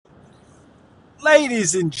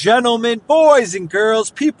Ladies and gentlemen, boys and girls,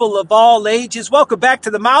 people of all ages, welcome back to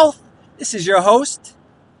The Mouth. This is your host,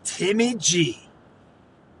 Timmy G.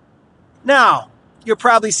 Now, you're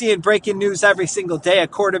probably seeing breaking news every single day. A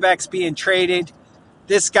quarterback's being traded.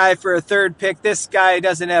 This guy for a third pick. This guy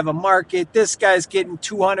doesn't have a market. This guy's getting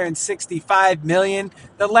 $265 million.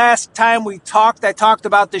 The last time we talked, I talked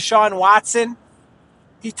about Deshaun Watson.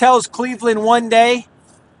 He tells Cleveland one day,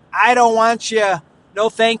 I don't want you. No,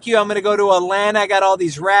 thank you. I'm going to go to Atlanta. I got all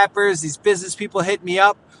these rappers, these business people hit me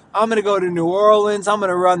up. I'm going to go to New Orleans. I'm going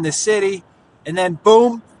to run the city. And then,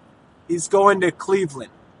 boom, he's going to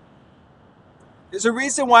Cleveland. There's a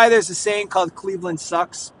reason why there's a saying called Cleveland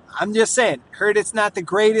sucks. I'm just saying. Heard it's not the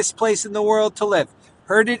greatest place in the world to live.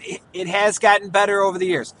 Heard it has gotten better over the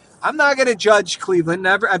years. I'm not going to judge Cleveland.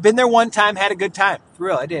 Never. I've been there one time, had a good time. For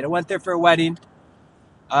real, I did. I went there for a wedding.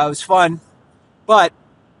 It was fun. But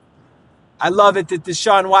I love it that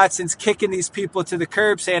Deshaun Watson's kicking these people to the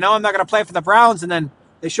curb saying, oh, I'm not going to play for the Browns. And then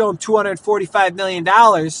they show him $245 million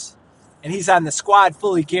and he's on the squad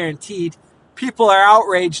fully guaranteed. People are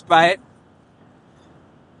outraged by it.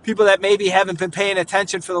 People that maybe haven't been paying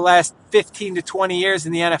attention for the last 15 to 20 years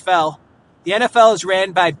in the NFL. The NFL is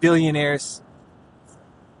ran by billionaires,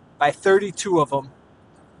 by 32 of them,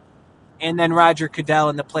 and then Roger Goodell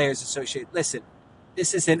and the Players Association. Listen,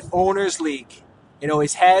 this is an owner's league. It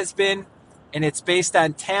always has been. And it's based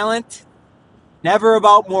on talent, never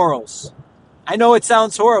about morals. I know it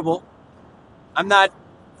sounds horrible. I'm not,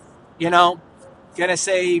 going to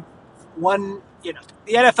say one, the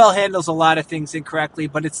NFL handles a lot of things incorrectly,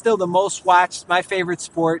 but it's still the most watched, my favorite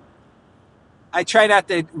sport. I try not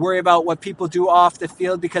to worry about what people do off the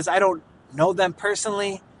field because I don't know them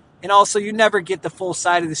personally. And also, you never get the full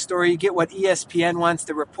side of the story. You get what ESPN wants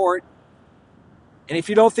to report. And if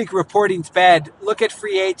you don't think reporting's bad, look at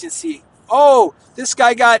free agency. Oh, this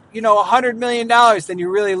guy got, $100 million. Then you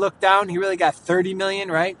really look down. He really got $30 million,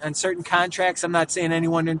 right? On certain contracts. I'm not saying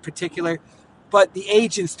anyone in particular. But the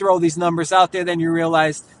agents throw these numbers out there. Then you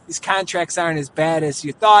realize these contracts aren't as bad as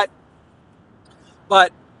you thought.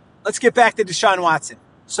 But let's get back to Deshaun Watson.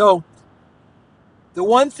 So the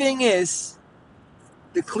one thing is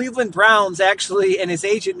the Cleveland Browns actually and his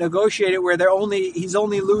agent negotiated where he's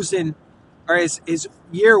only losing, or his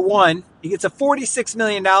year one, he gets a $46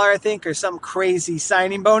 million, I think, or some crazy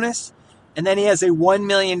signing bonus. And then he has a $1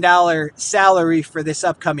 million salary for this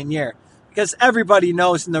upcoming year. Because everybody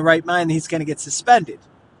knows in the right mind that he's going to get suspended,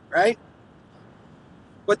 right?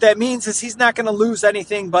 What that means is he's not going to lose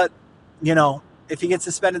anything but, if he gets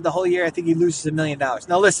suspended the whole year, I think he loses $1 million.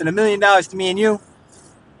 Now listen, $1 million to me and you,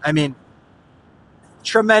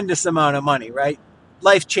 tremendous amount of money, right?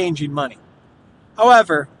 Life-changing money.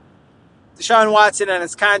 However, Deshaun Watson and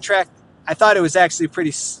his contract, I thought it was actually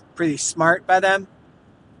pretty smart by them.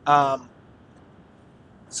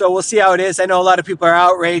 So we'll see how it is. I know a lot of people are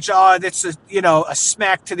outraged. Oh, that's a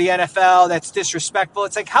smack to the NFL. That's disrespectful.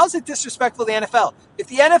 It's like, how's it disrespectful to the NFL? If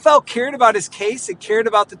the NFL cared about his case and cared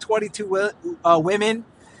about the 22 women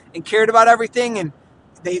and cared about everything, and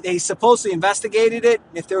they supposedly investigated it,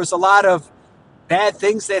 and if there was a lot of bad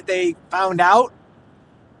things that they found out,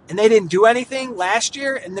 and they didn't do anything last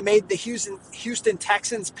year, and they made the Houston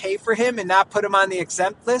Texans pay for him and not put him on the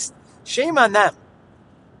exempt list, shame on them.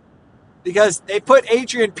 Because they put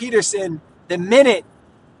Adrian Peterson the minute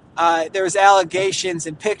there was allegations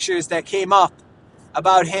and pictures that came up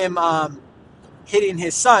about him hitting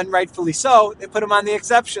his son, rightfully so. They put him on the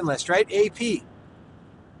exception list, right? AP.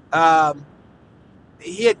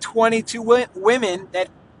 He had 22 women that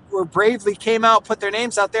were bravely came out, put their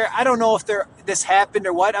names out there. I don't know if this happened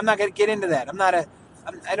or what. I'm not going to get into that.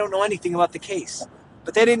 I don't know anything about the case.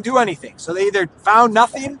 But they didn't do anything. So they either found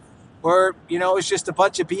nothing or, it was just a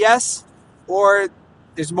bunch of BS, or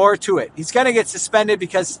there's more to it. He's going to get suspended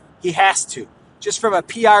because he has to. Just from a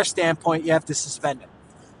PR standpoint, you have to suspend him.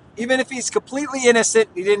 Even if he's completely innocent,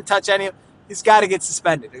 he didn't touch any of it, he's got to get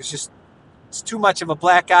suspended. It's too much of a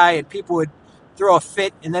black eye, and people would throw a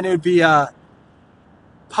fit, and then it would be a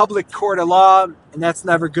public court of law, and that's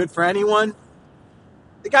never good for anyone.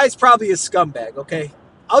 The guy's probably a scumbag, okay?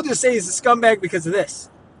 I'll just say he's a scumbag because of this.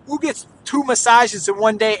 Who gets 2 massages in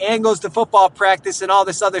one day and goes to football practice and all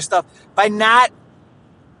this other stuff by not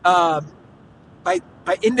by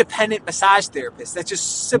independent massage therapists? That's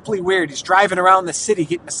just simply weird. He's driving around the city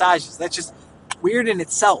getting massages. That's just weird in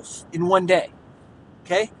itself in one day.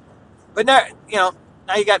 Okay? But now,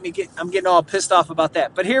 now you got me I'm getting all pissed off about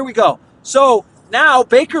that. But here we go. So now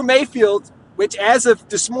Baker Mayfield, which as of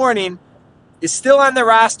this morning is still on the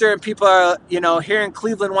roster, and people are, hearing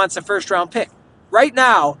Cleveland wants a first-round pick. Right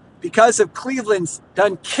now, because of Cleveland's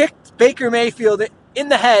done kicked Baker Mayfield in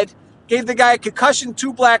the head gave the guy a concussion,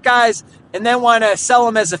 2 black eyes, and then want to sell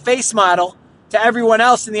him as a face model to everyone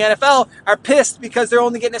else in the NFL are pissed because they're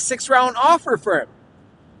only getting a 6th-round offer for him.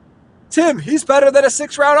 Tim, he's better than a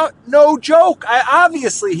 6th-round offer. No joke.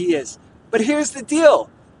 Obviously he is. But here's the deal.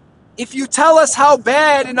 If you tell us how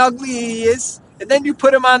bad and ugly he is, and then you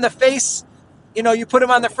put him on the face, you put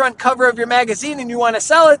him on the front cover of your magazine and you want to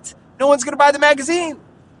sell it, no one's going to buy the magazine.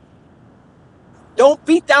 Don't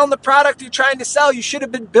beat down the product you're trying to sell. You should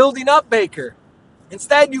have been building up Baker.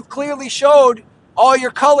 Instead, you clearly showed all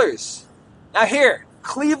your colors. Now here,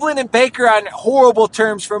 Cleveland and Baker on horrible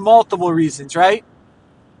terms for multiple reasons, right?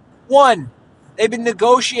 One, they've been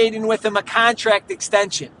negotiating with him a contract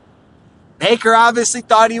extension. Baker obviously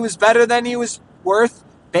thought he was better than he was worth.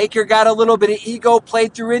 Baker got a little bit of ego,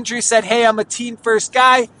 played through injury, said, hey, I'm a team-first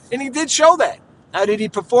guy, and he did show that. Now, did he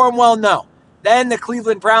perform well? No. Then the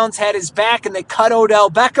Cleveland Browns had his back, and they cut Odell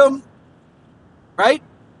Beckham, right?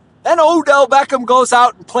 Then Odell Beckham goes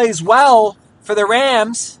out and plays well for the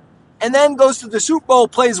Rams, and then goes to the Super Bowl,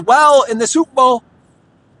 plays well in the Super Bowl,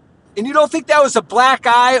 and you don't think that was a black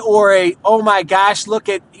eye or a, oh my gosh, look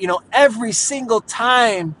at, every single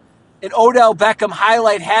time an Odell Beckham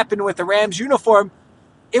highlight happened with the Rams uniform,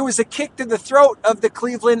 it was a kick to the throat of the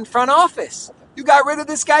Cleveland front office. You got rid of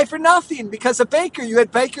this guy for nothing because of Baker. You had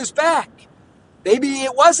Baker's back. Maybe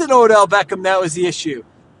it wasn't Odell Beckham that was the issue.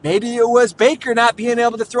 Maybe it was Baker not being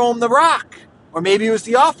able to throw him the rock. Or maybe it was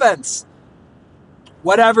the offense.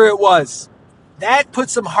 Whatever it was. That put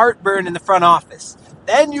some heartburn in the front office.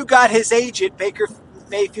 Then you got his agent, Baker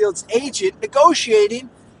Mayfield's agent, negotiating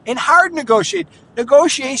and hard negotiating.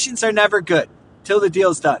 Negotiations are never good till the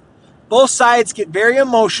deal's done. Both sides get very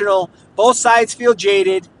emotional. Both sides feel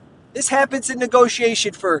jaded. This happens in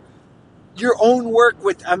negotiation for your own work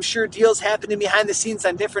with, I'm sure, deals happening behind the scenes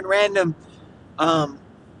on different random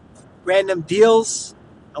deals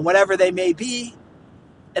and whatever they may be.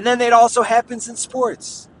 And then it also happens in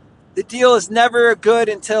sports. The deal is never good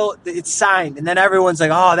until it's signed. And then everyone's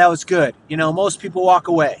like, oh, that was good. Most people walk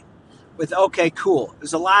away with, okay, cool.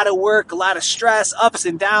 There's a lot of work, a lot of stress, ups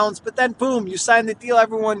and downs. But then, boom, you sign the deal.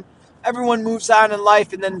 Everyone moves on in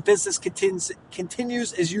life, and then business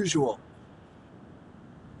continues as usual.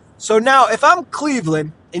 So now, if I'm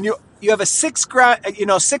Cleveland and you have a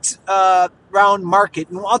 6th-round market,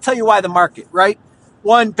 and I'll tell you why the market, right?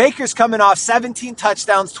 One, Baker's coming off 17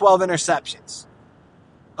 touchdowns, 12 interceptions.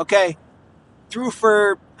 Okay? Threw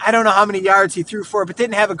for, I don't know how many yards he threw for, but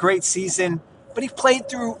didn't have a great season. But he played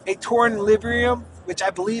through a torn labrum, which I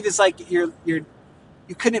believe is like you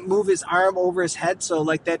couldn't move his arm over his head. So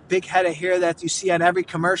like that big head of hair that you see on every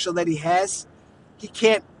commercial that he has, he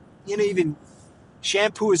can't, even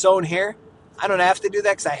shampoo his own hair. I don't have to do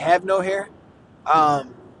that because I have no hair.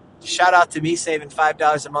 Shout out to me saving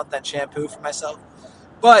 $5 a month on shampoo for myself.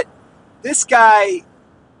 But this guy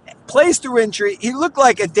plays through injury. He looked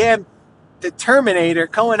like the Terminator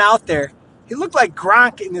going out there. He looked like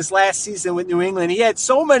Gronk in his last season with New England. He had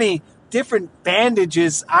so many different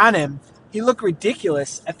bandages on him. He looked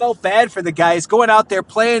ridiculous. I felt bad for the guy. He's going out there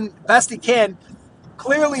playing best he can.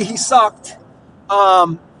 Clearly he sucked.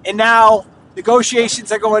 And now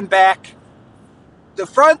negotiations are going back. The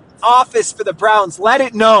front office for the Browns let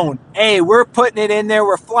it known, hey, we're putting it in there.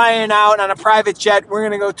 We're flying out on a private jet. We're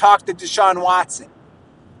going to go talk to Deshaun Watson.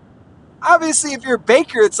 Obviously, if you're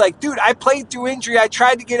Baker, it's like, dude, I played through injury. I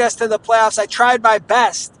tried to get us to the playoffs. I tried my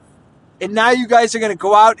best. And now you guys are going to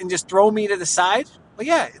go out and just throw me to the side? Well,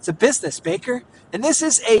 yeah, it's a business, Baker. And this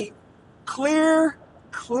is a clear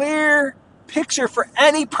picture for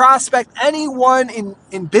any prospect, anyone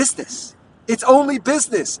in business. It's only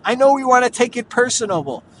business. I know we want to take it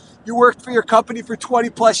personable. You worked for your company for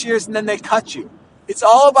 20 plus years and then they cut you. It's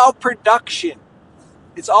all about production.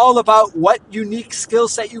 It's all about what unique skill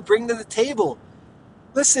set you bring to the table.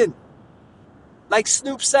 Listen, like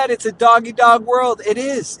Snoop said, it's a dog-eat-dog world. It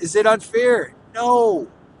is. Is it unfair? No.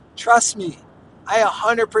 Trust me. I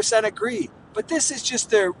 100% agree. But this is just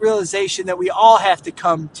the realization that we all have to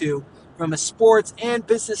come to from a sports and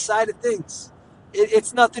business side of things.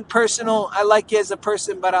 It's nothing personal. I like you as a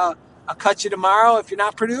person, but I'll cut you tomorrow if you're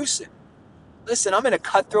not producing. Listen, I'm in a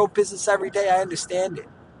cutthroat business every day. I understand it.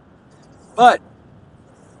 But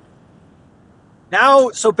now,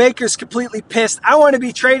 so Baker's completely pissed. I want to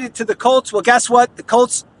be traded to the Colts. Well, guess what? The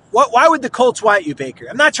Colts, why would the Colts want you, Baker?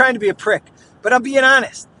 I'm not trying to be a prick, but I'm being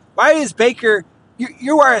honest. Why is Baker,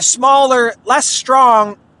 you are a smaller, less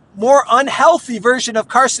strong, more unhealthy version of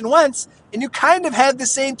Carson Wentz, and you kind of have the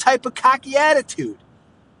same type of cocky attitude.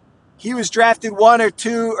 He was drafted 1 or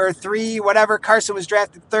 2 or 3, whatever. Carson was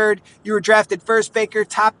drafted 3rd. You were drafted first, Baker,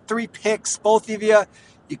 top 3 picks, both of you.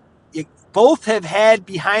 Both have had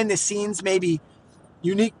behind the scenes, maybe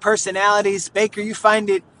unique personalities. Baker, you find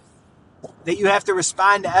it that you have to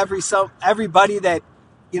respond to everybody that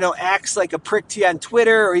acts like a prick to you on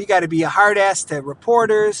Twitter, or you got to be a hard ass to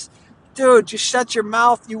reporters. Dude, just shut your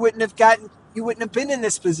mouth. You wouldn't have been in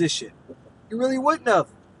this position. You really wouldn't have.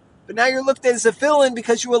 But now you're looked at as a villain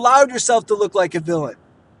because you allowed yourself to look like a villain.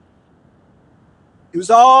 It was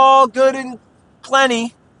all good and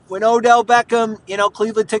plenty when Odell Beckham,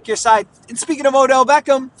 Cleveland took your side. And speaking of Odell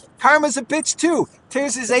Beckham, karma's a bitch too.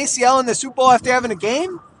 Tears his ACL in the Super Bowl after having a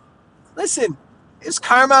game. Listen, it's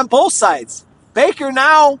karma on both sides. Baker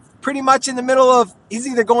now pretty much in the middle of, he's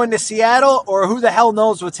either going to Seattle or who the hell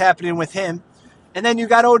knows what's happening with him. And then you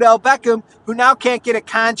got Odell Beckham, who now can't get a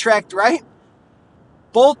contract, right?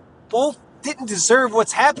 Both didn't deserve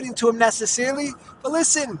what's happening to him necessarily. But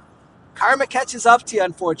listen, karma catches up to you,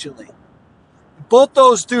 unfortunately. Both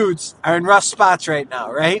those dudes are in rough spots right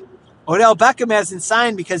now, right? Odell Beckham hasn't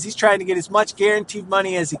signed because he's trying to get as much guaranteed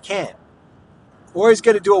money as he can. Or he's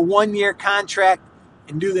going to do a 1-year contract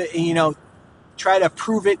and try to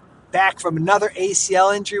prove it back from another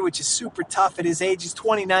ACL injury, which is super tough at his age. He's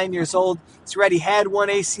 29 years old. He's already had one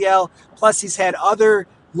ACL. Plus, he's had other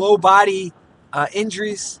low body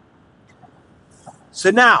injuries. So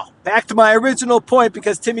now, back to my original point,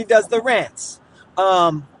 because Timmy does the rants.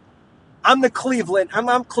 I'm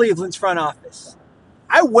Cleveland's front office.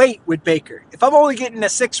 I wait with Baker. If I'm only getting a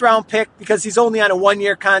 6th-round pick, because he's only on a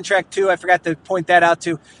 1-year contract too, I forgot to point that out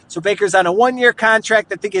too. So Baker's on a 1-year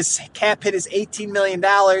contract. I think his cap hit is $18 million.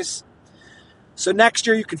 So next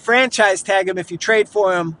year you could franchise tag him if you trade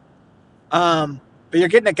for him. But you're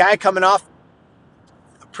getting a guy coming off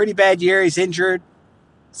a pretty bad year. He's injured.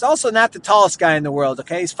 He's also not the tallest guy in the world,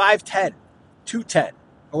 okay? He's 5'10", 210,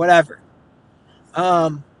 or whatever.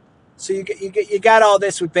 So you got all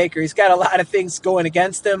this with Baker. He's got a lot of things going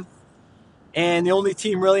against him. And the only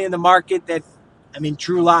team really in the market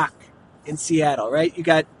Drew Lock in Seattle, right?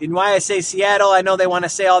 And why I say Seattle, I know they want to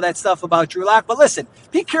say all that stuff about Drew Lock. But listen,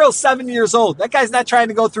 Pete Carroll's 7 years old. That guy's not trying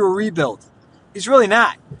to go through a rebuild. He's really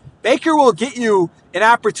not. Baker will get you an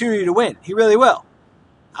opportunity to win. He really will.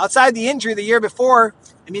 Outside the injury the year before,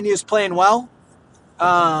 he was playing well.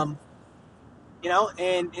 And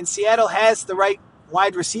Seattle has the right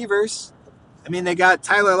wide receivers. They got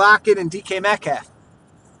Tyler Lockett and DK Metcalf.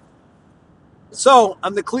 So,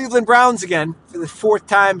 I'm the Cleveland Browns again for the 4th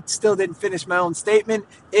time. Still didn't finish my own statement.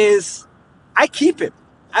 I keep him.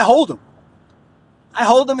 I hold him. I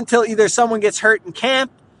hold him until either someone gets hurt in camp.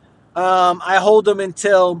 I hold him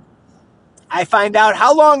until I find out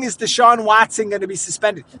how long is Deshaun Watson going to be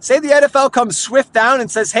suspended. Say the NFL comes swift down and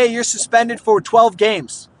says, hey, you're suspended for 12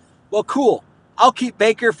 games. Well, cool. I'll keep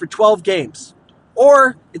Baker for 12 games.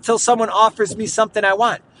 Or until someone offers me something I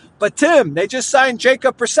want. But Tim, they just signed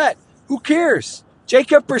Jacob Brissett. Who cares?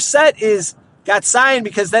 Jacob Brissett got signed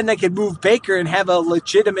because then they could move Baker and have a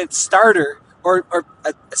legitimate starter or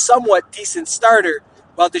a somewhat decent starter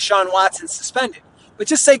while Deshaun Watson's suspended. But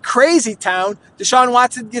just say crazy town, Deshaun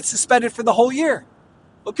Watson gets suspended for the whole year.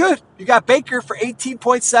 Well, good. You got Baker for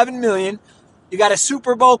 $18.7 million. You got a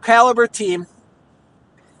Super Bowl caliber team.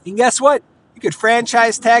 And guess what? You could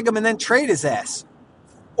franchise tag him and then trade his ass.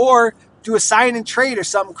 Or do a sign and trade or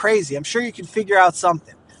something crazy. I'm sure you can figure out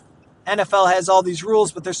something. NFL has all these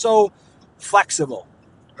rules, but they're so flexible,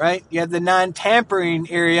 right? You have the non-tampering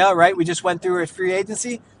area, right? We just went through a free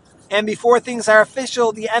agency. And before things are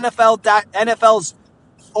official, the NFL's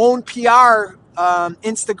own PR,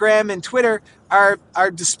 Instagram and Twitter are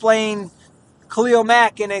displaying Khalil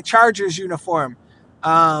Mack in a Chargers uniform.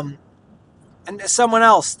 And someone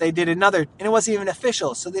else, they did another, and it wasn't even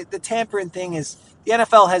official. So the tampering thing is, the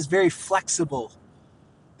NFL has their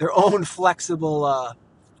own flexible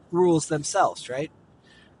rules themselves, right?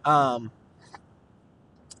 And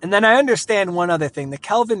then I understand one other thing. The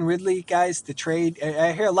Calvin Ridley guys, the trade,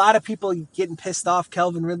 I hear a lot of people getting pissed off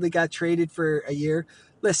Calvin Ridley got traded for a year.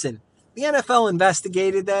 Listen, the NFL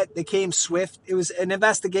investigated that. They came swift. It was an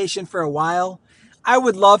investigation for a while. I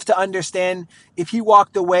would love to understand if he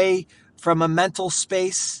walked away from a mental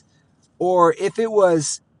space or if it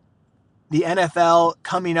was the NFL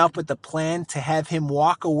coming up with a plan to have him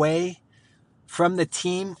walk away from the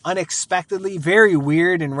team unexpectedly, very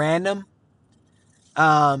weird and random,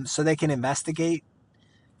 so they can investigate.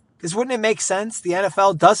 Because wouldn't it make sense? The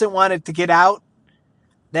NFL doesn't want it to get out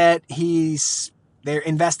that they're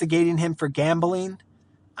investigating him for gambling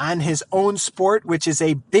on his own sport, which is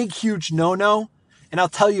a big, huge no-no. And I'll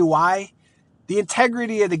tell you why. The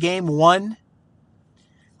integrity of the game won.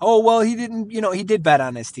 Oh, well, he didn't, he did bet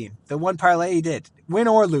on his team. The one parlay he did. Win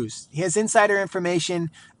or lose. He has insider information.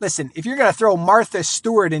 Listen, if you're going to throw Martha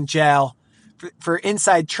Stewart in jail for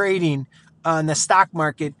inside trading on the stock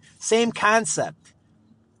market. Same concept.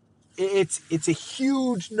 It's a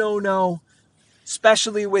huge no-no,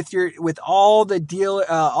 especially with all the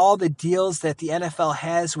deals that the NFL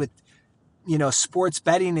has with sports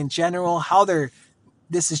betting in general.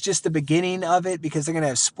 This is just the beginning of it, because they're going to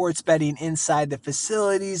have sports betting inside the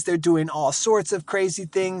facilities. They're doing all sorts of crazy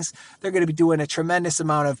things. They're going to be doing a tremendous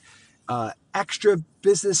amount of extra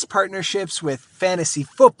business partnerships with fantasy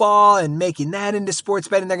football and making that into sports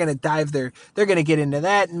betting. They're going to they're going to get into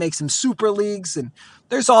that and make some super leagues. And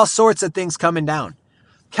there's all sorts of things coming down.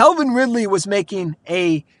 Calvin Ridley was making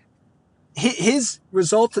his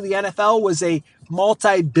result to the NFL was a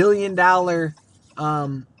multi-billion-dollar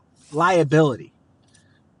liability.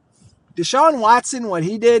 Deshaun Watson, what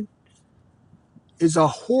he did is a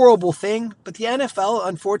horrible thing, but the NFL,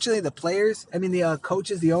 unfortunately, the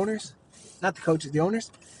coaches, the owners, not the coaches, the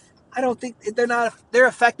owners, I don't think they're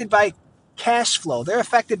affected by cash flow. They're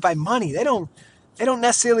affected by money. They don't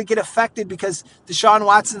necessarily get affected because Deshaun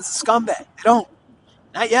Watson's a scumbag. They don't.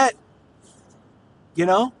 Not yet. They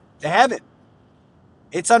haven't.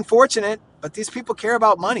 It's unfortunate, but these people care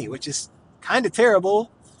about money, which is kind of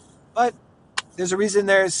terrible, but there's a reason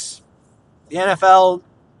the NFL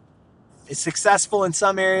is successful in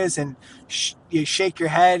some areas, and you shake your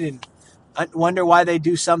head and wonder why they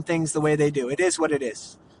do some things the way they do. It is what it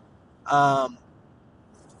is.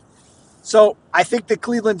 So I think the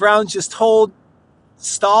Cleveland Browns just hold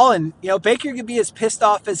stall, and Baker can be as pissed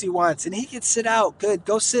off as he wants, and he can sit out. Good,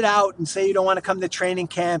 go sit out and say you don't want to come to training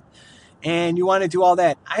camp and you want to do all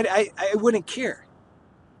that. I wouldn't care.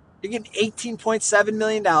 You're getting $18.7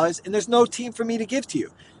 million, and there's no team for me to give to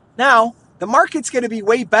you. Now, the market's going to be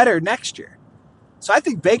way better next year. So I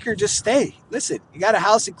think Baker just stay. Listen, you got a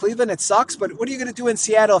house in Cleveland. It sucks, but what are you going to do in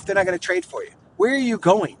Seattle if they're not going to trade for you? Where are you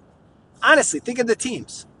going? Honestly, think of the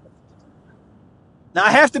teams. Now,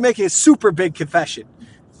 I have to make a super big confession.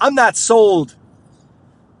 I'm not sold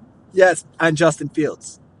yet on Justin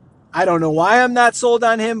Fields. I don't know why I'm not sold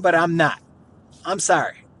on him, but I'm not. I'm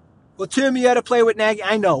sorry. Well, Tim, you had to play with Nagy.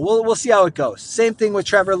 I know. We'll see how it goes. Same thing with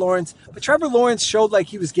Trevor Lawrence. But Trevor Lawrence showed like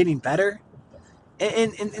he was getting better.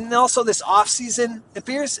 And also this offseason, the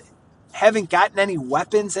Bears haven't gotten any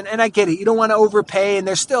weapons. And I get it. You don't want to overpay. And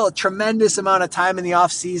there's still a tremendous amount of time in the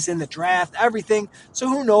offseason, the draft, everything. So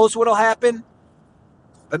who knows what will happen.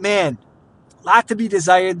 But, man, a lot to be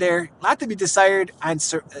desired there. A lot to be desired on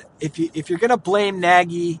if you're going to blame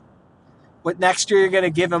Nagy, what next year you're going to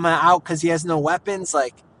give him out because he has no weapons.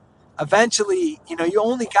 Like, eventually, you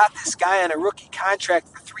only got this guy on a rookie contract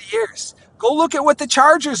for 3 years. Go look at what the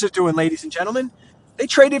Chargers are doing, ladies and gentlemen. They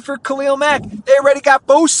traded for Khalil Mack. They already got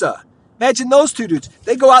Bosa. Imagine those two dudes.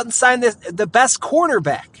 They go out and sign the best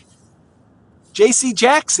cornerback, J.C.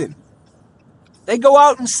 Jackson. They go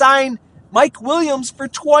out and sign Mike Williams for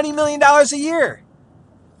 $20 million a year.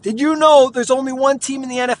 Did you know there's only one team in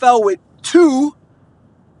the NFL with two,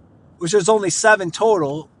 which there's only 7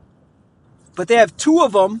 total, but they have 2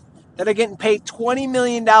 of them that are getting paid $20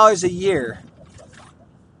 million a year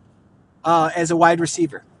as a wide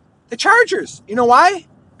receiver? The Chargers. You know why?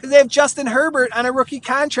 Because they have Justin Herbert on a rookie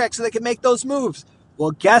contract so they can make those moves.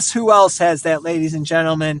 Well, guess who else has that, ladies and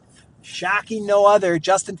gentlemen? Shocking no other,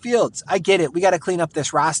 Justin Fields. I get it. We got to clean up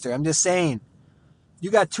this roster. I'm just saying.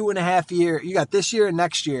 You got 2.5 years. You got this year and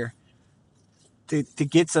next year to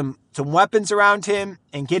get some weapons around him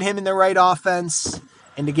and get him in the right offense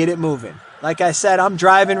and to get it moving. Like I said, I'm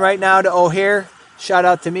driving right now to O'Hare. Shout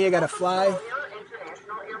out to me. I got to fly.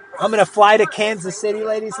 I'm going to fly to Kansas City,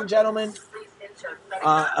 ladies and gentlemen,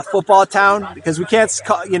 a football town, because we can't,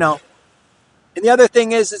 And the other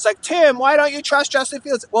thing is, it's like, Tim, why don't you trust Justin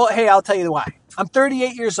Fields? Well, hey, I'll tell you why. I'm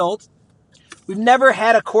 38 years old. We've never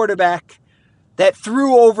had a quarterback that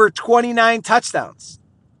threw over 29 touchdowns.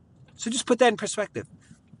 So just put that in perspective.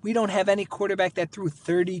 We don't have any quarterback that threw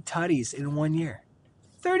 30 tutties in 1 year.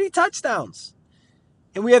 30 touchdowns.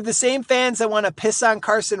 And we have the same fans that want to piss on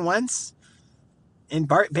Carson Wentz and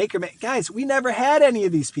Baker. Guys, we never had any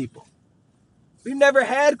of these people. We've never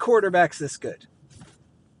had quarterbacks this good.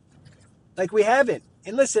 Like, we haven't.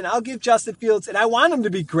 And listen, I'll give Justin Fields, and I want him to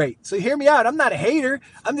be great. So hear me out. I'm not a hater.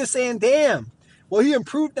 I'm just saying, damn. Well, he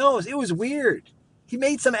improved. No, it was weird. He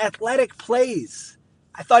made some athletic plays.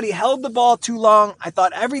 I thought he held the ball too long. I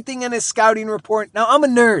thought everything in his scouting report. Now, I'm a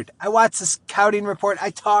nerd. I watch the scouting report.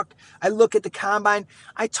 I look at the combine.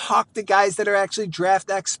 I talk to guys that are actually draft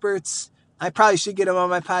experts. I probably should get them on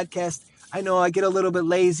my podcast. I know I get a little bit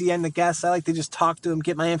lazy on the guests. I like to just talk to them,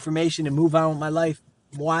 get my information, and move on with my life.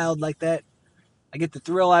 I'm wild like that. I get the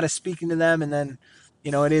thrill out of speaking to them, and then,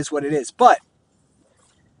 it is what it is. But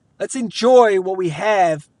let's enjoy what we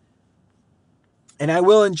have and I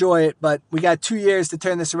will enjoy it, but we got 2 years to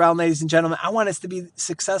turn this around, ladies and gentlemen. I want us to be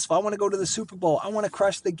successful. I want to go to the Super Bowl. I want to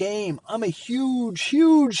crush the game. I'm a huge,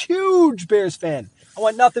 huge, huge Bears fan. I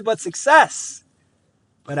want nothing but success.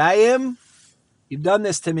 But you've done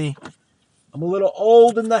this to me. I'm a little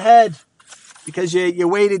old in the head because you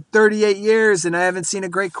waited 38 years and I haven't seen a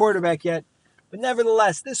great quarterback yet. But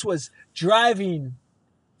nevertheless, this was Driving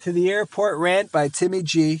to the Airport Rant by Timmy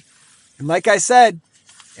G. And like I said,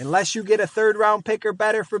 unless you get a third-round pick or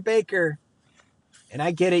better for Baker, and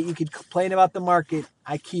I get it, you could complain about the market,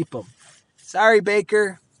 I keep him. Sorry,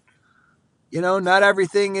 Baker. Not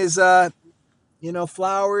everything is,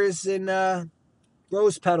 flowers and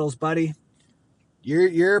rose petals, buddy.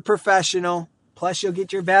 You're a professional. Plus, you'll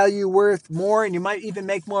get your value worth more, and you might even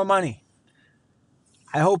make more money.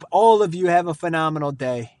 I hope all of you have a phenomenal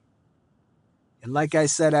day. And like I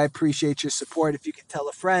said, I appreciate your support. If you could tell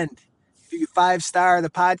a friend, if you could 5-star the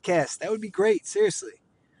podcast, that would be great. Seriously.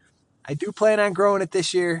 I do plan on growing it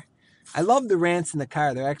this year. I love the rants in the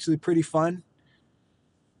car. They're actually pretty fun.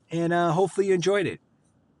 And hopefully you enjoyed it.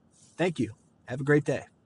 Thank you. Have a great day.